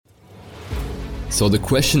So the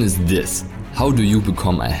question is this: how do you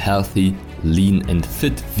become a healthy, lean and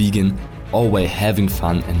fit vegan, all while having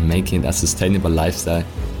fun and making it a sustainable lifestyle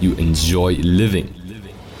you enjoy living?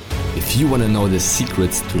 If you want to know the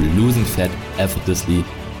secrets to losing fat effortlessly,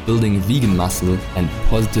 building vegan muscle and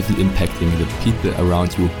positively impacting the people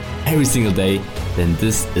around you every single day, then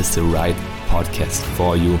this is the right podcast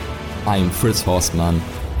for you. I'm Fritz Horstmann.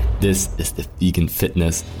 This is the Vegan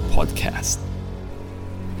Fitness Podcast.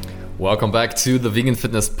 Welcome back to the Vegan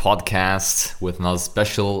Fitness Podcast with another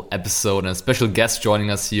special episode and a special guest joining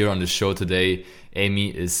us here on the show today. Amy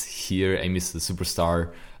is here. Amy's the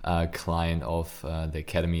superstar client of the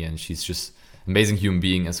Academy, and she's just an amazing human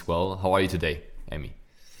being as well. How are you today, Amy?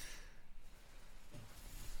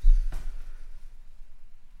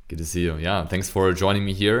 Good to see you. Yeah, thanks for joining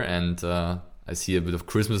me here. And I see a bit of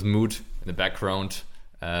Christmas mood in the background.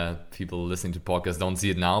 People listening to podcasts don't see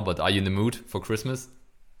it now, but are you in the mood for Christmas?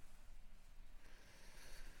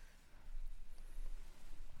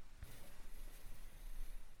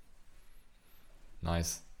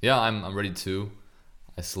 Nice. Yeah, I'm ready too.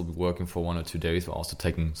 I still be working for 1 or 2 days, but also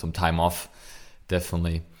taking some time off.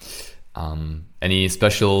 Definitely. Any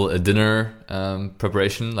special dinner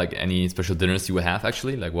preparation? Like any special dinners you will have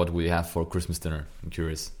actually? Like what will you have for Christmas dinner? I'm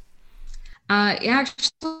curious. Yeah,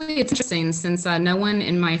 actually, it's interesting since no one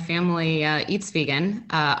in my family eats vegan.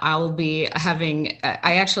 I'll be having.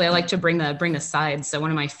 I like to bring the sides. So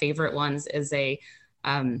one of my favorite ones is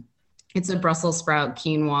it's a Brussels sprout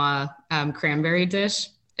quinoa cranberry dish.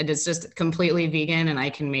 It is just completely vegan, and I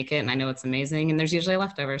can make it, and I know it's amazing. And there's usually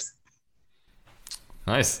leftovers.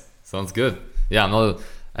 Nice, sounds good. Yeah,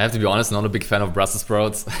 I have to be honest, not a big fan of Brussels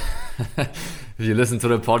sprouts. If you listen to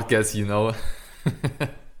the podcast, you know.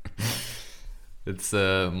 It's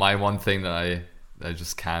my one thing that I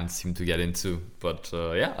just can't seem to get into. But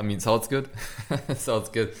yeah, I mean, sounds good. Sounds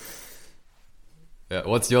good. Yeah,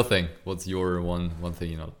 what's your thing? What's your one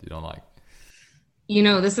thing you don't like? You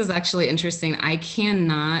know, this is actually interesting. I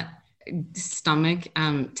cannot stomach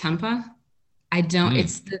tempeh. I don't.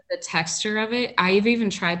 It's the texture of it. I've even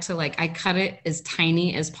tried to I cut it as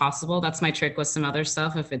tiny as possible. That's my trick with some other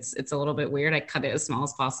stuff. If it's a little bit weird, I cut it as small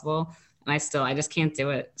as possible. And I just can't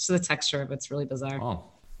do it. So the texture of it's really bizarre. Oh,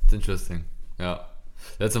 it's interesting. Yeah,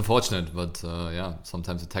 that's unfortunate, but yeah,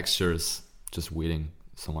 sometimes the texture is just weeding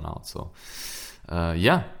someone out. So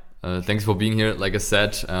yeah, thanks for being here. Like I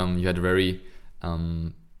said, you had a very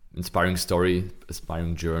inspiring story,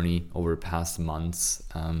 inspiring journey over the past months.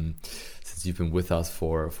 Since you've been with us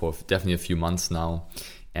for definitely a few months now,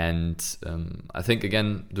 and I think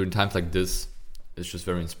again during times like this, it's just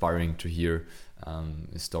very inspiring to hear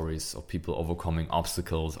stories of people overcoming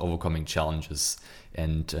obstacles, overcoming challenges,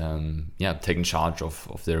 and yeah, taking charge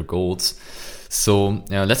of their goals. So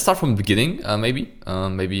let's start from the beginning.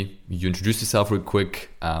 Maybe you introduce yourself real quick,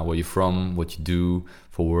 where you're from, what you do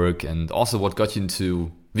for work, and also what got you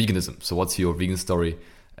into veganism. So what's your vegan story?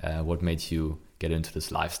 What made you get into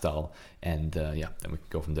this lifestyle? And yeah, then we can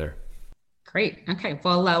go from there. Great. Okay.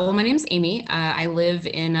 Well, my name's Amy. I live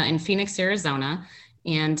in Phoenix, Arizona.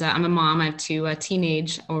 And I'm a mom. I have 2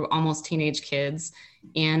 teenage or almost teenage kids,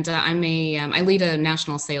 and I lead a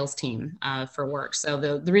national sales team for work. So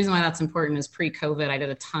the reason why that's important is pre-COVID, I did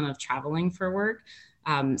a ton of traveling for work.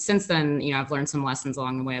 Since then, I've learned some lessons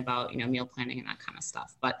along the way about meal planning and that kind of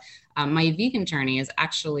stuff. But my vegan journey is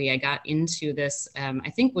actually I got into this. I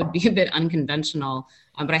think would be a bit unconventional,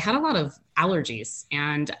 but I had a lot of allergies,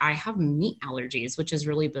 and I have meat allergies, which is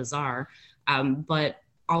really bizarre. But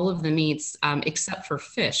all of the meats, except for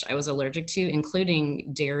fish, I was allergic to,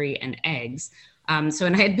 including dairy and eggs. And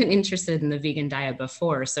I had been interested in the vegan diet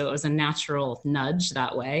before, so it was a natural nudge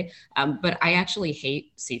that way. But I actually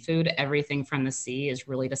hate seafood. Everything from the sea is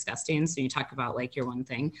really disgusting. So you talk about your one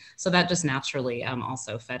thing. So that just naturally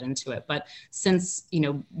also fed into it. But since,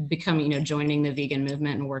 becoming, joining the vegan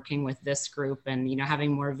movement and working with this group and,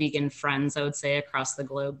 having more vegan friends, I would say across the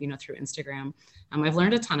globe, through Instagram, I've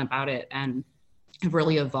learned a ton about it. And I've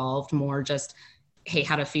really evolved more just, hey,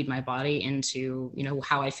 how to feed my body into,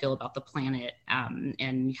 how I feel about the planet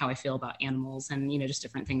and how I feel about animals and, just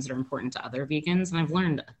different things that are important to other vegans. And I've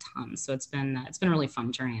learned a ton. So it's been a really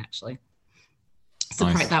fun journey, actually.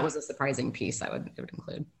 Nice. That was a surprising piece it would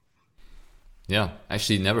include. Yeah,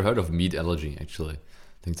 actually never heard of meat allergy, actually.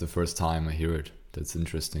 I think it's the first time I hear it. That's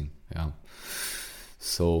interesting. Yeah.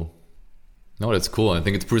 So no, that's cool. I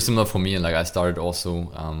think it's pretty similar for me. And I started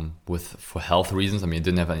also for health reasons. I mean, I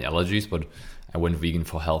didn't have any allergies, but I went vegan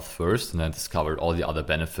for health first, and I discovered all the other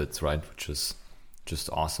benefits, right? Which is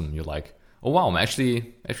just awesome. You're like, oh wow, I'm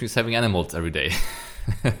actually saving animals every day,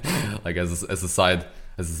 as a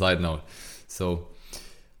side note. So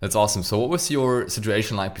That's awesome. So what was your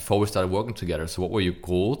situation like before we started working together? So what were your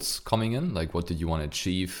goals coming in? Like what did you want to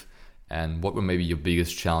achieve? And what were maybe your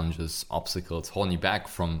biggest challenges, obstacles holding you back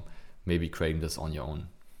from maybe creating this on your own?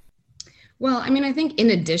 Well, I mean, I think in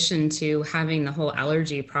addition to having the whole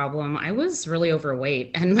allergy problem, I was really overweight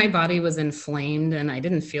and my body was inflamed and I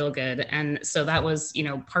didn't feel good. And so that was,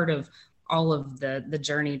 part of all of the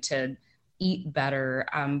journey to eat better.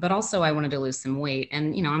 But also I wanted to lose some weight.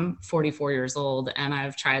 And, I'm 44 years old and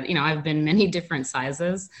I've tried, I've been many different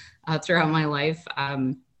sizes throughout my life.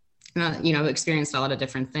 I've experienced a lot of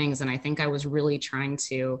different things. And I think I was really trying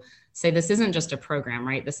to say, this isn't just a program,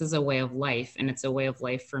 right? This is a way of life. And it's a way of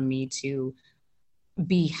life for me to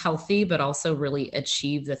be healthy, but also really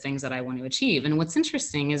achieve the things that I want to achieve. And what's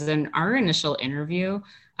interesting is in our initial interview,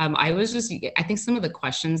 I think some of the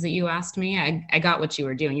questions that you asked me, I got what you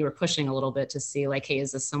were doing. You were pushing a little bit to see like, hey,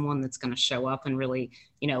 is this someone that's going to show up and really,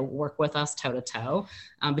 work with us toe to toe?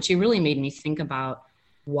 But you really made me think about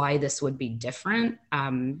why this would be different,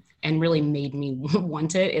 and really made me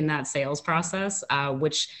want it in that sales process,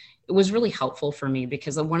 which was really helpful for me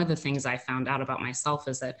because one of the things I found out about myself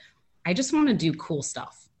is that I just want to do cool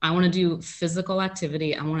stuff. I want to do physical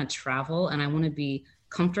activity. I want to travel and I want to be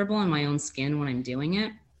comfortable in my own skin when I'm doing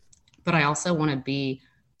it. But I also want to be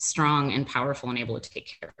strong and powerful and able to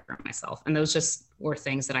take care of myself. And those just were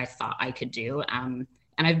things that I thought I could do. And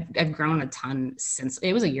I've grown a ton since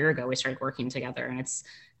it was a year ago we started working together. And it's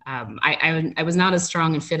I was not as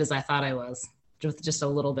strong and fit as I thought I was, with just a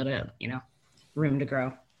little bit of room to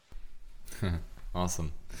grow.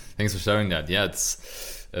 Awesome. Thanks for sharing that. Yeah,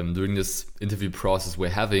 it's during this interview process we're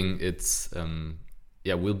having, it's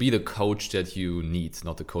we'll be the coach that you need,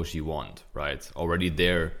 not the coach you want, right? Already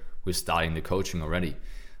there, we're starting the coaching already.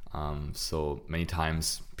 So many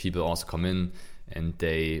times people also come in and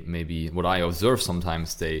they maybe, what I observe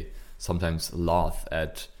sometimes, they sometimes laugh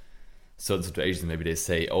at certain situations. Maybe they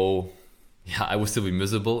say, oh, yeah, I will still be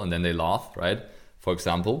miserable. And then they laugh, right? For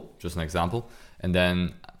example, just an example. And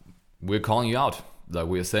then we're calling you out. Like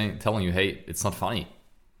we're telling you, hey, it's not funny.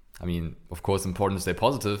 I mean, of course, important to stay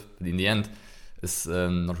positive, but in the end, it's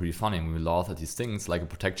not really funny. And we laugh at these things like a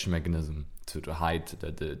protection mechanism to hide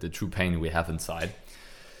the true pain we have inside.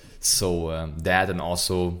 So that, and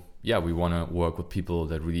also, we want to work with people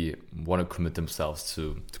that really want to commit themselves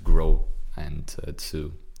to grow and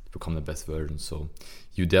to become the best version. So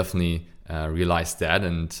you definitely realized that,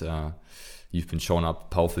 and you've been showing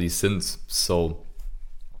up powerfully since. So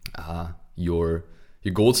your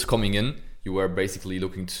goals coming in, you were basically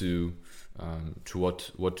looking to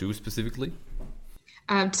what do specifically?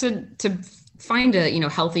 To find a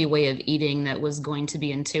healthy way of eating that was going to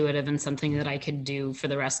be intuitive and something that I could do for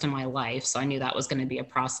the rest of my life. So I knew that was going to be a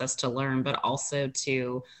process to learn, but also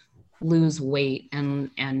to lose weight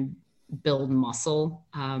and build muscle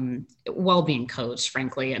while being coached,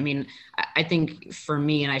 frankly. I mean, I think for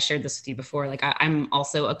me, and I shared this with you before, like I'm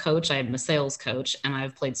also a coach. I'm a sales coach and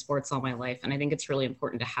I've played sports all my life. And I think it's really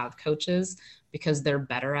important to have coaches because they're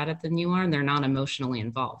better at it than you are and they're not emotionally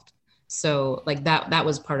involved. So like that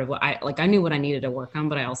was part of what I knew what I needed to work on,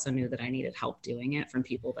 but I also knew that I needed help doing it from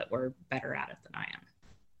people that were better at it than I am.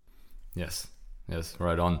 Yes,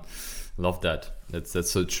 right on. Love that.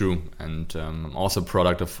 That's so true. And I'm also a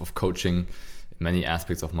product of coaching in many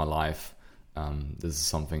aspects of my life. This is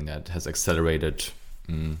something that has accelerated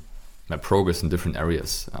my progress in different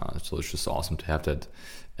areas. So it's just awesome to have that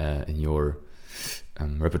in your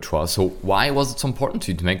repertoire. So why was it so important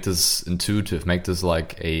to you to make this intuitive, make this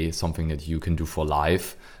like something that you can do for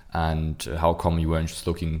life? And how come you weren't just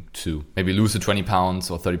looking to maybe lose the 20 pounds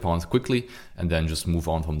or 30 pounds quickly and then just move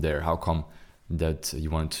on from there? How come that you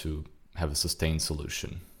wanted to have a sustained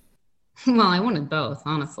solution? Well, I wanted both,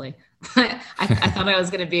 honestly. I thought I was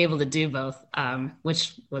going to be able to do both,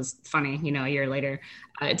 which was funny, a year later.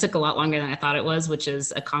 It took a lot longer than I thought it was, which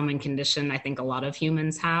is a common condition I think a lot of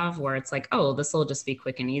humans have, where it's like, oh, this will just be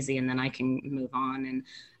quick and easy and then I can move on. And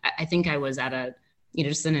I think I was at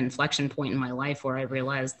just an inflection point in my life where I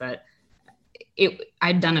realized that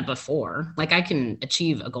I'd done it before. Like I can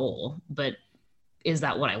achieve a goal, but is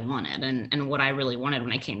that what I wanted and what I really wanted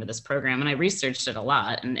when I came to this program? And I researched it a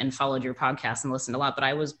lot and followed your podcast and listened a lot, but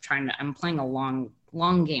I'm playing a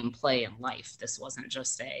long game play in life. This wasn't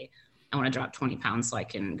just I want to drop 20 pounds so I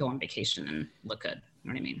can go on vacation and look good.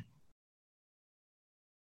 You know what I mean?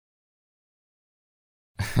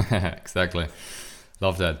 Exactly.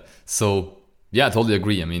 Love that. So yeah, I totally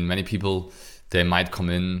agree. I mean, many people, they might come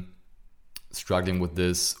in struggling with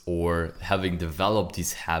this or having developed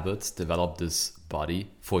these habits, developed this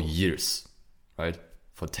body for years, right?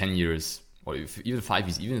 For 10 years or even 5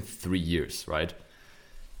 years, even 3 years, right?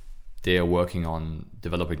 they are working on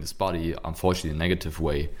developing this body, unfortunately, in a negative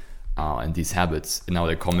way, and these habits. And now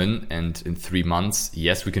they come in, and in 3 months,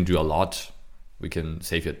 yes, we can do a lot. We can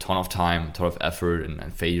save you a ton of time, a ton of effort,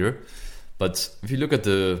 and failure. But if you look at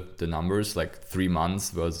the numbers, like 3 months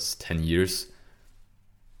versus 10 years,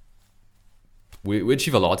 we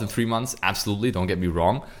achieve a lot in 3 months. Absolutely, don't get me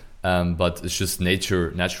wrong. But it's just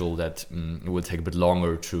natural that it will take a bit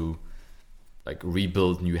longer to like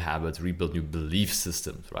rebuild new habits, rebuild new belief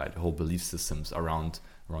systems, right? Whole belief systems around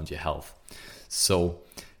your health. So,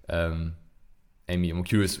 Amy, I'm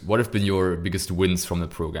curious, what have been your biggest wins from the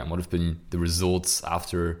program? What have been the results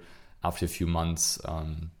after a few months,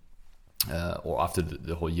 or after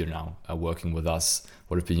the whole year now working with us?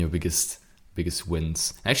 What have been your biggest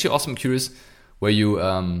wins? Actually, also I'm curious, where you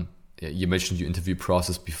mentioned your interview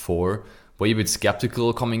process before. Were you a bit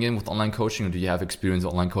skeptical coming in with online coaching, or do you have experience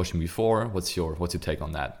with online coaching before? What's your take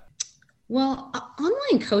on that? Well,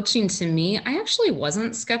 online coaching, to me, I actually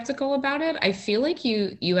wasn't skeptical about it. I feel like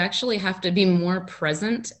you actually have to be more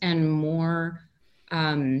present and more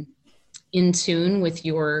in tune with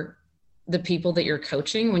the people that you're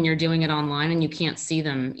coaching when you're doing it online and you can't see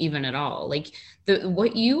them even at all. Like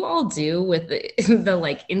what you all do with the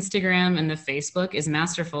like Instagram and the Facebook is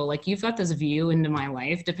masterful. Like you've got this view into my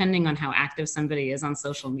life, depending on how active somebody is on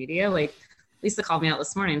social media. Like Lisa called me out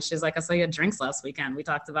this morning. She's like, I saw you had drinks last weekend. We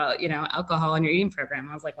talked about, alcohol in your eating program.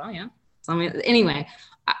 I was like, well, yeah. So anyway,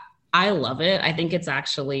 I love it. I think it's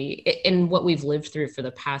actually, in what we've lived through for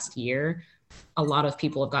the past year, a lot of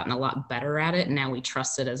people have gotten a lot better at it. And now we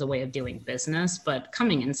trust it as a way of doing business. But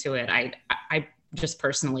coming into it, I just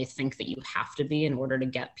personally think that you have to be, in order to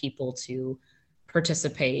get people to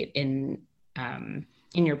participate in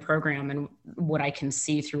your program. And what I can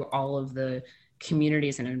see through all of the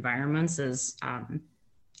communities and environments is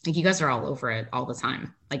like you guys are all over it all the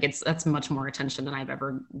time. Like that's much more attention than I've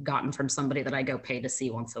ever gotten from somebody that I go pay to see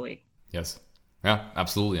once a week. Yes. Yeah,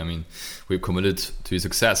 absolutely. I mean, we're committed to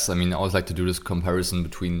success. I mean, I always like to do this comparison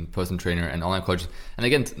between personal trainer and online coaches. And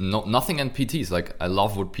again, nothing on PTs. Like, I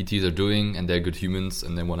love what PTs are doing, and they're good humans,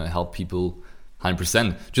 and they want to help people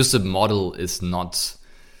 100%. Just the model is not,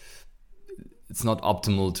 it's not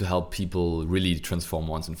optimal to help people really transform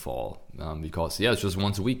once and for all. Because, yeah, it's just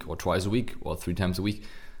once a week or twice a week or 3 times a week.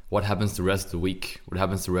 What happens the rest of the week? What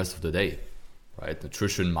happens the rest of the day? Right?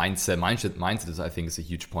 Nutrition, mindset is, I think, is a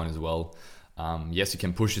huge point as well. Yes, you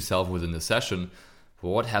can push yourself within the session, but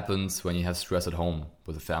what happens when you have stress at home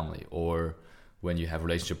with the family, or when you have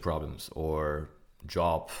relationship problems, or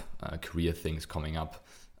job, career things coming up,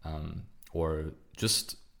 or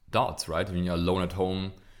just doubts, right? When you're alone at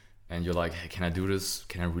home and you're like, hey, can I do this?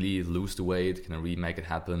 Can I really lose the weight? Can I really make it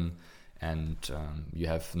happen? And you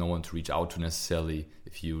have no one to reach out to necessarily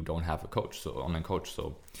if you don't have a coach, so online coach.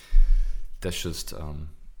 So that's just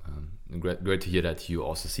great to hear that you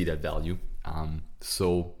also see that value.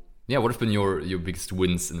 So yeah, what have been your biggest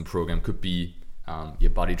wins in the program? Could be your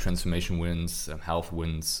body transformation wins, health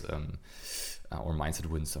wins, or mindset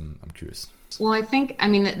wins. I'm curious. Well, I think,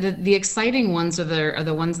 the exciting ones are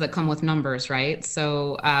the ones that come with numbers, right?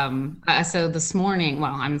 So, so this morning,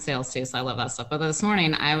 well, I'm in sales too, so I love that stuff. But this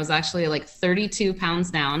morning, I was actually like 32 pounds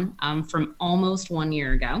down from almost 1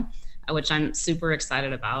 year ago, which I'm super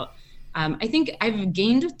excited about. I think I've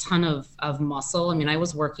gained a ton of muscle. I mean, I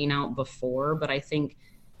was working out before, but I think,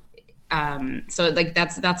 so like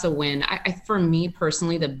that's a win. For me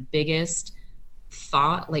personally, the biggest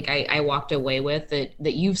thought, like I walked away with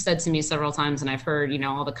that you've said to me several times, and I've heard,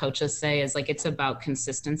 all the coaches say, is like, it's about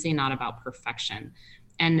consistency, not about perfection.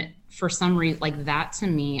 And for some reason, like that to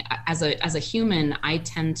me, as a human, I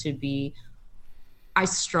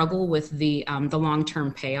struggle with the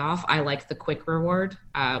long-term payoff. I like the quick reward.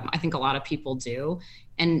 I think a lot of people do.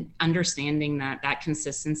 And understanding that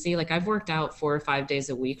consistency, like I've worked out 4 or 5 days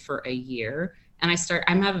a week for a year, and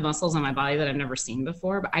I'm having muscles on my body that I've never seen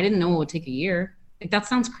before, but I didn't know it would take a year. Like that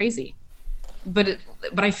sounds crazy, but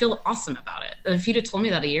I feel awesome about it. If you'd have told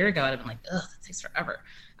me that a year ago, I'd have been like, ugh, that takes forever.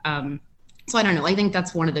 So I don't know. I think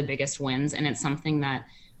that's one of the biggest wins, and it's something that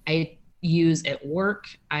I use at work.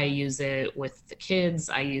 I use it with the kids.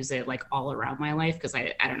 I use it like all around my life, because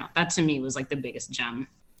I don't know. That to me was like the biggest gem.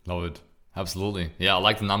 Love it. Absolutely. Yeah, I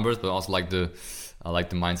like the numbers, but also like the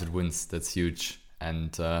mindset wins. That's huge.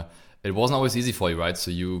 And it wasn't always easy for you, right?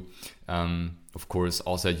 So you, of course,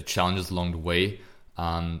 also had your challenges along the way.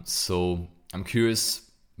 So I'm curious,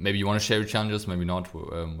 maybe you want to share your challenges, maybe not,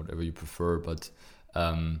 whatever you prefer. But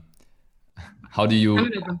how do you? I'm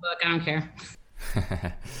an open book. I don't care.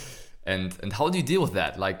 And how do you deal with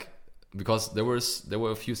that? Like, because there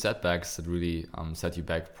were a few setbacks that really set you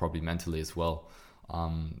back, probably mentally as well.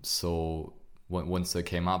 So once they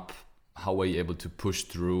came up, how were you able to push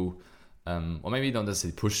through, or maybe not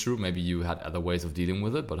necessarily push through, maybe you had other ways of dealing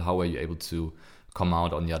with it, but how were you able to come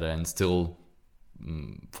out on the other end, still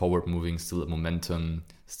forward moving, still at momentum,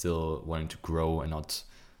 still wanting to grow, and not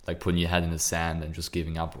like putting your head in the sand and just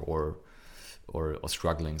giving up or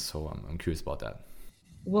struggling? So I'm curious about that.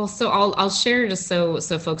 Well, so I'll share just so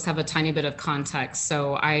folks have a tiny bit of context.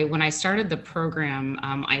 So when I started the program,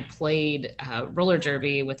 I played roller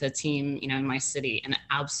derby with a team, in my city, and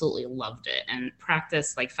absolutely loved it and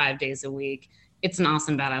practiced like 5 days a week. It's an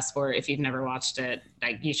awesome badass sport. If you've never watched it,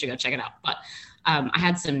 like, you should go check it out. But I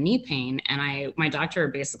had some knee pain, and my doctor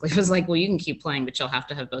basically was like, "Well, you can keep playing, but you'll have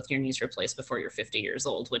to have both your knees replaced before you're 50 years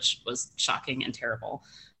old," which was shocking and terrible.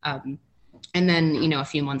 And then, a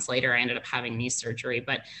few months later, I ended up having knee surgery.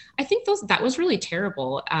 But I think that was really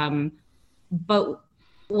terrible. But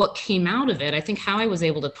what came out of it, I think how I was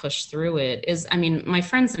able to push through it is, my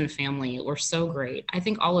friends and family were so great. I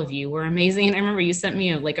think all of you were amazing. And I remember you sent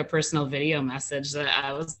me a personal video message that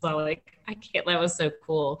I was like, I can't, that was so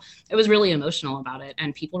cool. It was really emotional about it,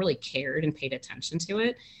 and people really cared and paid attention to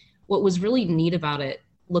it. What was really neat about it,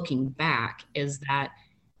 looking back, is that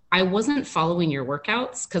I wasn't following your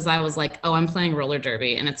workouts because I was like, oh, I'm playing roller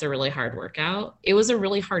derby and it's a really hard workout. It was a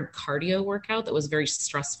really hard cardio workout that was very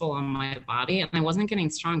stressful on my body, and I wasn't getting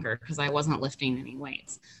stronger because I wasn't lifting any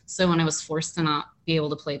weights. So when I was forced to not be able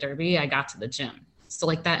to play derby, I got to the gym. So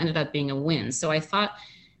like that ended up being a win. So I thought,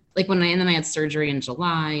 like, and then I had surgery in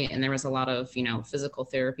July, and there was a lot of, physical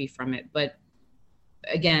therapy from it. But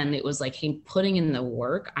again, it was like, hey, putting in the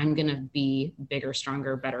work, I'm going to be bigger,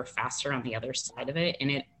 stronger, better, faster on the other side of it.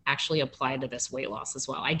 And it actually applied to this weight loss as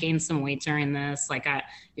well. I gained some weight during this. Like,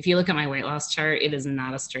 if you look at my weight loss chart, it is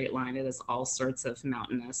not a straight line. It is all sorts of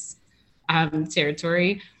mountainous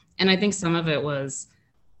territory. And I think some of it was,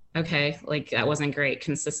 okay, like, that wasn't great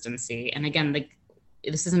consistency. And again,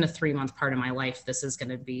 this isn't a 3-month part of my life. This is going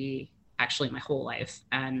to be actually my whole life.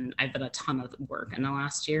 And I've done a ton of work in the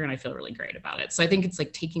last year, and I feel really great about it. So I think it's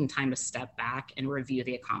like taking time to step back and review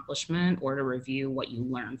the accomplishment, or to review what you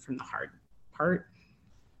learned from the hard part.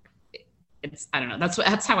 I don't know.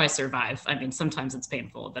 That's how I survive. Sometimes it's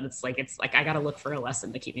painful, but it's like I got to look for a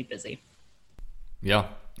lesson to keep me busy. Yeah,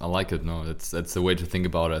 I like it. No, that's the way to think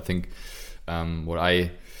about it. I think what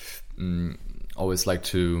I always like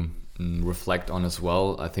to reflect on as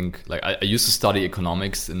well. I think, like, I used to study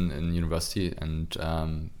economics in university,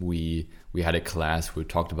 and we had a class where we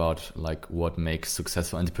talked about like what makes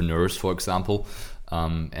successful entrepreneurs, for example,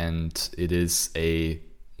 and it is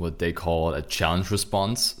what they call a challenge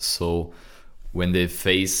response. So when they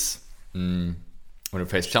face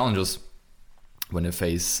challenges, when they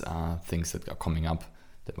face things that are coming up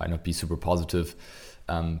that might not be super positive,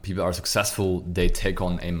 people are successful. They take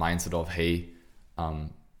on a mindset of, hey,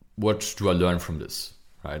 what do I learn from this,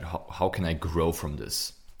 right? How can I grow from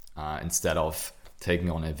this? Instead of taking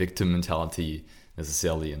on a victim mentality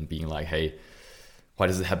necessarily and being like, hey, why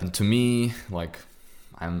does it happen to me? Like,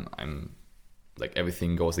 I'm like,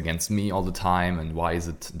 everything goes against me all the time, and why is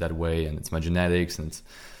it that way? And it's my genetics, and it's,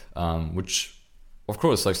 which, of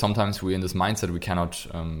course, like, sometimes we're in this mindset, we cannot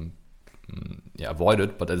avoid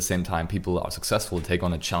it, but at the same time, people are successful, take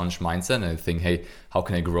on a challenge mindset, and they think, hey, how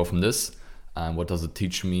can I grow from this? What does it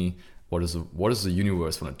teach me? What does the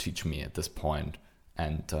universe want to teach me at this point?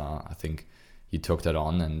 And I think you took that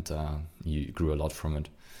on, and you grew a lot from it.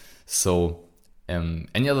 So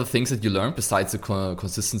any other things that you learned besides the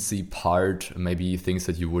consistency part, maybe things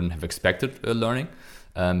that you wouldn't have expected learning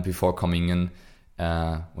before coming in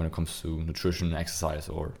when it comes to nutrition, exercise,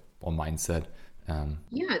 or mindset?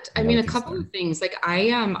 A couple of things. Like,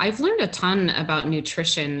 I've learned a ton about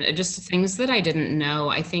nutrition, just things that I didn't know.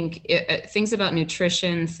 I think things about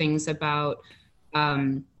nutrition, things about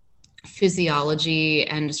physiology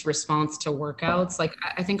and just response to workouts. Like,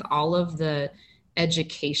 I think all of the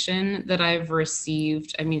education that I've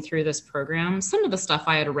received, through this program, some of the stuff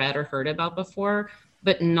I had read or heard about before,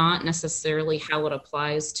 but not necessarily how it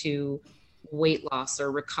applies to weight loss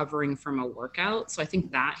or recovering from a workout. So I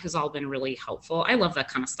think that has all been really helpful. I love that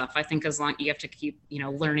kind of stuff. I think as long you have to keep,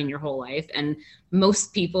 learning your whole life. And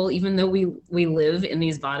most people, even though we live in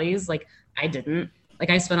these bodies, like, I didn't. Like,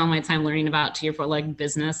 I spent all my time learning about, to your point, like,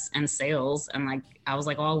 business and sales. And like, I was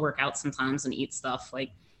like, oh, I'll work out sometimes and eat stuff.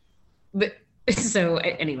 Like, but so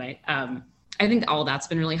anyway, I think all that's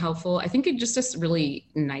been really helpful. I think it just a really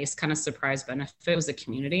nice kind of surprise benefit was the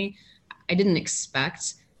community. I didn't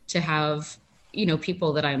expect to have,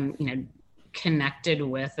 people that I'm, connected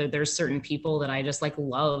with, or there's certain people that I just like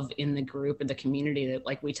love in the group or the community that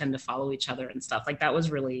like we tend to follow each other and stuff. Like, that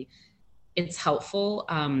was really, it's helpful.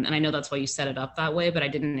 And I know that's why you set it up that way, but I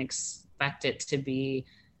didn't expect it to be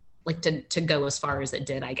like to go as far as it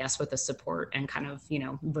did, I guess, with the support and kind of,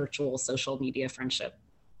 virtual social media friendship.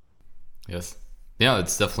 Yes. Yeah,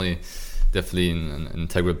 it's definitely an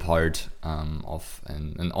integral part of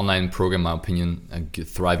an online program, in my opinion, a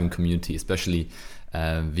thriving community, especially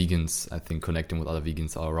vegans. I think connecting with other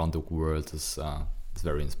vegans all around the world is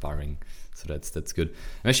very inspiring. So that's good.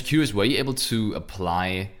 I'm actually curious, were you able to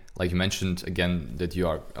apply, like you mentioned again, that you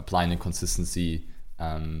are applying the consistency,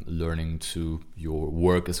 learning to your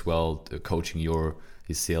work as well, coaching your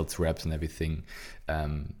sales reps and everything.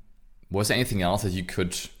 Was there anything else that you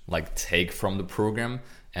could like take from the program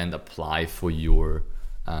and apply for your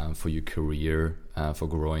career, for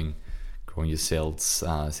growing your sales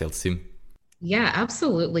team? Yeah,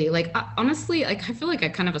 absolutely. Like honestly, like I feel like I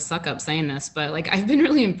kind of a suck up saying this, but like I've been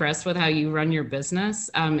really impressed with how you run your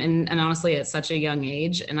business. And honestly, at such a young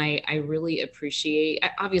age. And I really appreciate,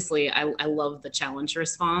 obviously I love the challenge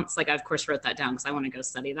response. Like I of course wrote that down because I want to go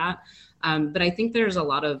study that. But I think there's a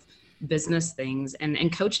lot of business things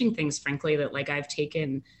and coaching things, frankly, that like I've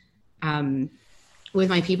taken with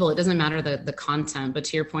my people. It doesn't matter the content, but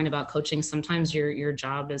to your point about coaching, sometimes your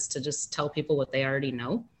job is to just tell people what they already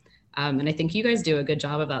know. And I think you guys do a good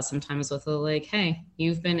job of that sometimes with the like, hey,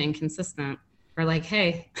 you've been inconsistent, or like,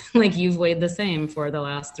 hey, like you've weighed the same for the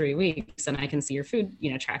last 3 weeks and I can see your food,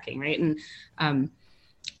 tracking. Right. And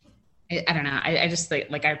I don't know. I just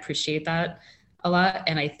like, I appreciate that a lot.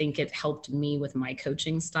 And I think it helped me with my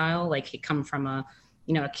coaching style. Like it come from a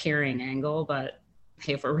caring angle, but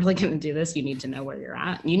hey, if we're really going to do this, you need to know where you're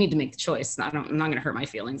at. You need to make the choice. I'm not going to hurt my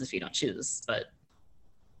feelings if you don't choose, but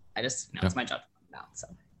I just, it's my job now. So.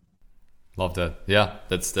 Love that. Yeah,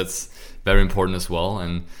 that's very important as well.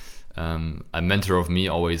 And a mentor of me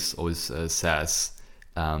always says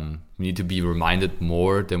we need to be reminded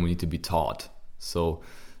more than we need to be taught. So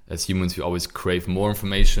as humans, we always crave more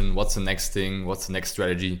information. What's the next thing? What's the next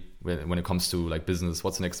strategy when it comes to like business?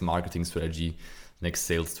 What's the next marketing strategy? Next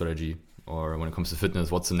sales strategy? Or when it comes to fitness,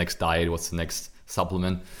 what's the next diet? What's the next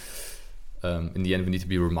supplement? In the end, we need to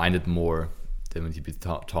be reminded more than we need to be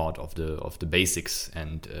taught of the basics.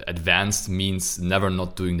 And advanced means never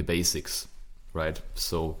not doing the basics, right?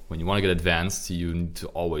 So when you want to get advanced, you need to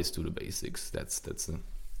always do the basics. That's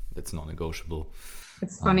non-negotiable.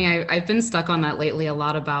 It's funny. I've been stuck on that lately a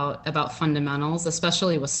lot about fundamentals,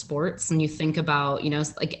 especially with sports. And you think about,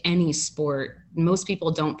 like any sport, most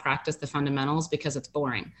people don't practice the fundamentals because it's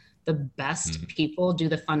boring. The best people do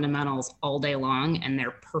the fundamentals all day long and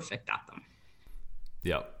they're perfect at them.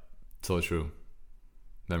 Yeah, so true.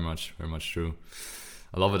 Very much true.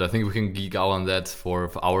 I love it. I think we can geek out on that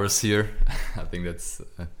for hours here. I think that's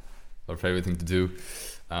our favorite thing to do.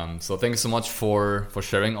 So thanks so much for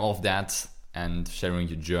sharing all of that and sharing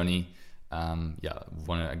your journey. I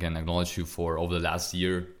want to again acknowledge you for over the last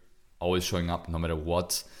year, always showing up no matter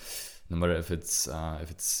what, no matter if it's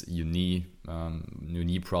your knee, new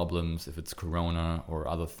knee problems, if it's Corona or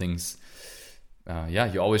other things.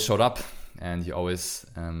 You always showed up and you always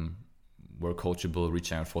were coachable,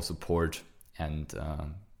 reaching out for support and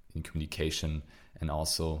in communication, and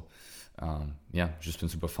also just been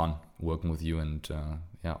super fun working with you. And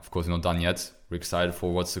of course, we're not done yet. We're excited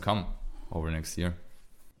for what's to come over next year.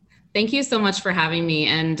 Thank you so much for having me.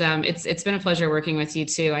 And it's been a pleasure working with you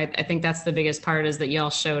too. I think that's the biggest part, is that y'all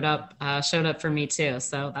showed up for me too.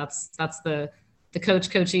 So that's the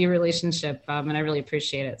coach-coachee relationship. And I really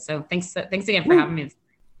appreciate it. So thanks again for having me.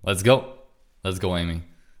 Let's go, Amy.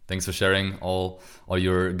 Thanks for sharing all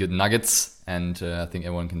your good nuggets. And I think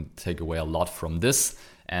everyone can take away a lot from this.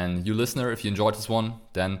 And you listener, if you enjoyed this one,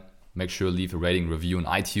 then make sure to leave a rating, review on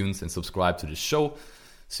iTunes, and subscribe to the show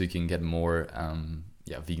so you can get more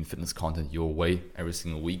vegan fitness content your way every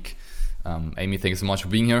single week. Amy, thank you so much for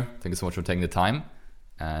being here. Thank you so much for taking the time,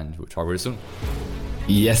 and we'll talk very soon.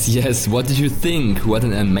 Yes. What did you think? What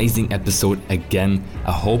an amazing episode again.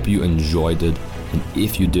 I hope you enjoyed it. And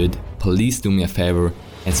if you did, please do me a favor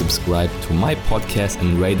and subscribe to my podcast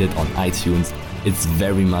and rate it on iTunes. It's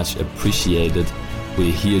very much appreciated.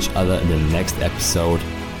 We'll hear each other in the next episode.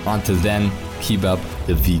 Until then, keep up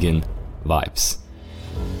the vegan vibes.